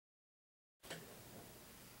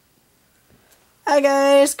Hi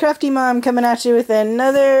guys, Crafty Mom coming at you with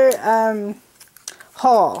another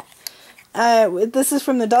haul. This is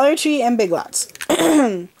from the Dollar Tree and Big Lots.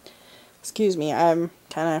 Excuse me, I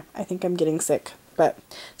think I'm getting sick. But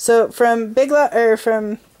so from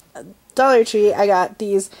from Dollar Tree, I got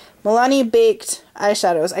these Milani Baked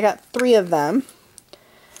eyeshadows. I got 3 of them.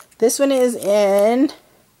 This one is in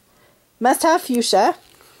Must Have Fuchsia,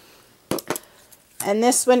 and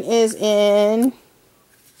this one is in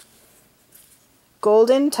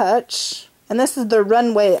Golden Touch, and this is the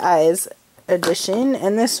Runway Eyes edition,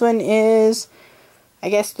 and this one is, I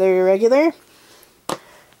guess, the regular.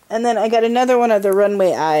 And then I got another one of the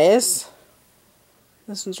Runway Eyes.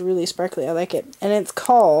 This one's really sparkly, I like it, and it's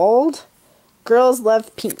called Girls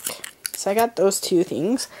Love Pink. So I got those 2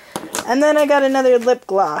 things. And then I got another lip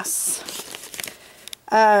gloss.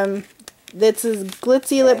 This is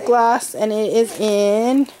Glitzy Lip Gloss, and it is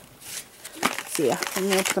in, let's see, I'm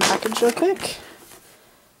going to open the package real quick.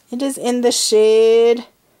 It is in the shade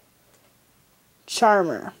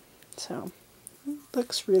Charmer. So, it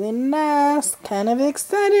looks really nice. Kind of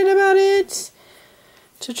excited about it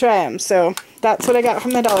to try them. So, that's what I got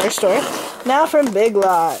from the dollar store. Now from Big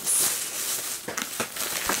Lots.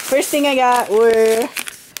 First thing I got were,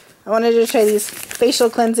 I wanted to try these facial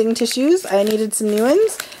cleansing tissues. I needed some new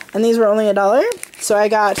ones, and these were only $1. So I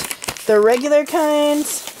got the regular kind.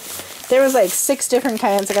 There was like 6 different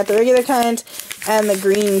kinds. I got the regular kind and the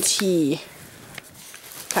green tea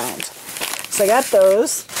kind. So I got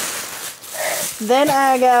those. Then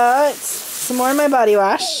I got some more of my body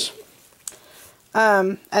wash.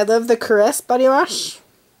 I love the Caress body wash.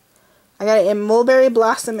 I got it in Mulberry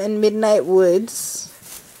Blossom and Midnight Woods.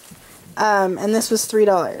 And this was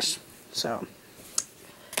 $3. So,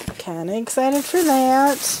 kind of excited for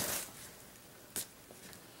that.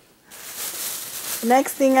 The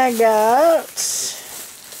next thing I got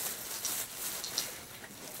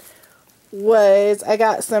was, I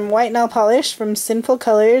got some white nail polish from Sinful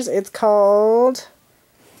Colors. It's called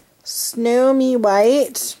Snow Me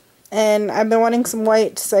White, and I've been wanting some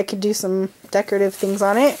white so I could do some decorative things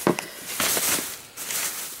on it.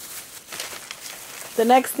 The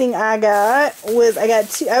next thing I got was,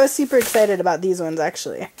 I was super excited about these ones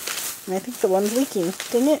actually. And I think the one's leaking.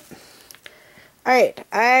 Dang it. Alright,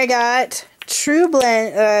 I got True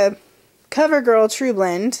Blend, CoverGirl True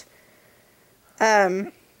Blend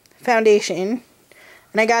foundation.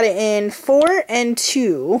 And I got it in 4 and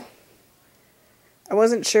 2. I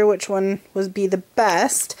wasn't sure which one would be the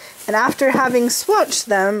best. And after having swatched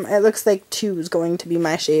them, it looks like 2 is going to be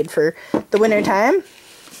my shade for the winter time.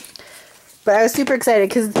 But I was super excited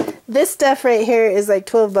because this stuff right here is like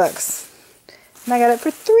 $12. And I got it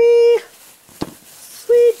for $3.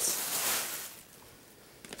 Sweet.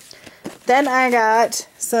 Then I got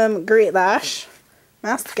some Great Lash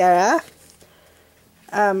mascara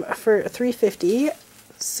for $3.50.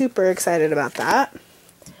 Super excited about that.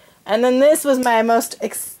 And then this was my most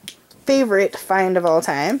favorite find of all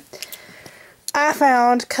time. I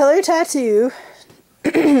found Color Tattoo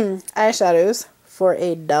eyeshadows for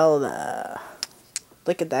 $1.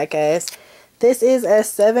 Look at that, guys. This is a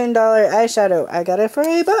 $7 eyeshadow. I got it for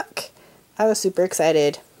 $1. I was super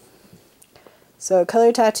excited. So,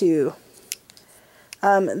 Color Tattoo.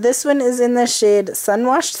 This one is in the shade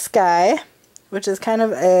Sunwashed Sky, which is kind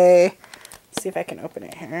of a, let's see if I can open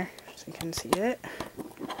it here so you can see it.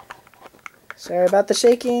 Sorry about the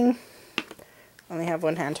shaking. I only have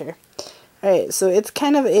one hand here. Alright, so it's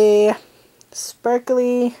kind of a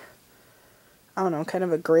sparkly, I don't know, kind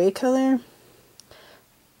of a gray color.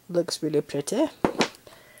 Looks really pretty.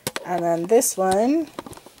 And then this one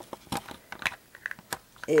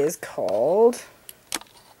is called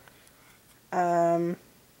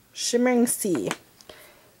Shimmering Sea.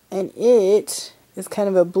 And it is kind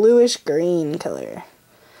of a bluish green color.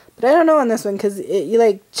 But I don't know on this one because it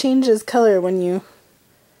like changes color when you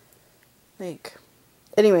like.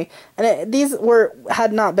 Anyway, and these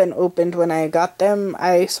had not been opened when I got them.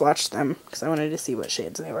 I swatched them because I wanted to see what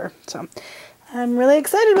shades they were. So I'm really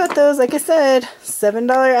excited about those. Like I said, $7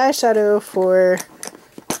 eyeshadow for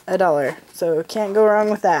 $1. So can't go wrong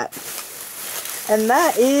with that. And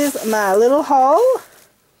that is my little haul.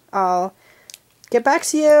 I'll get back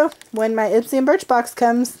to you when my Ipsy and Birchbox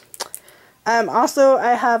comes. Also,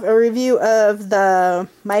 I have a review of the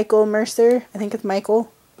Michael Mercer, I think it's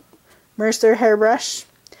Michael Mercer hairbrush,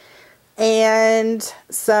 and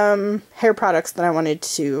some hair products that I wanted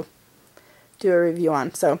to do a review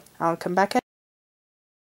on. So I'll come back at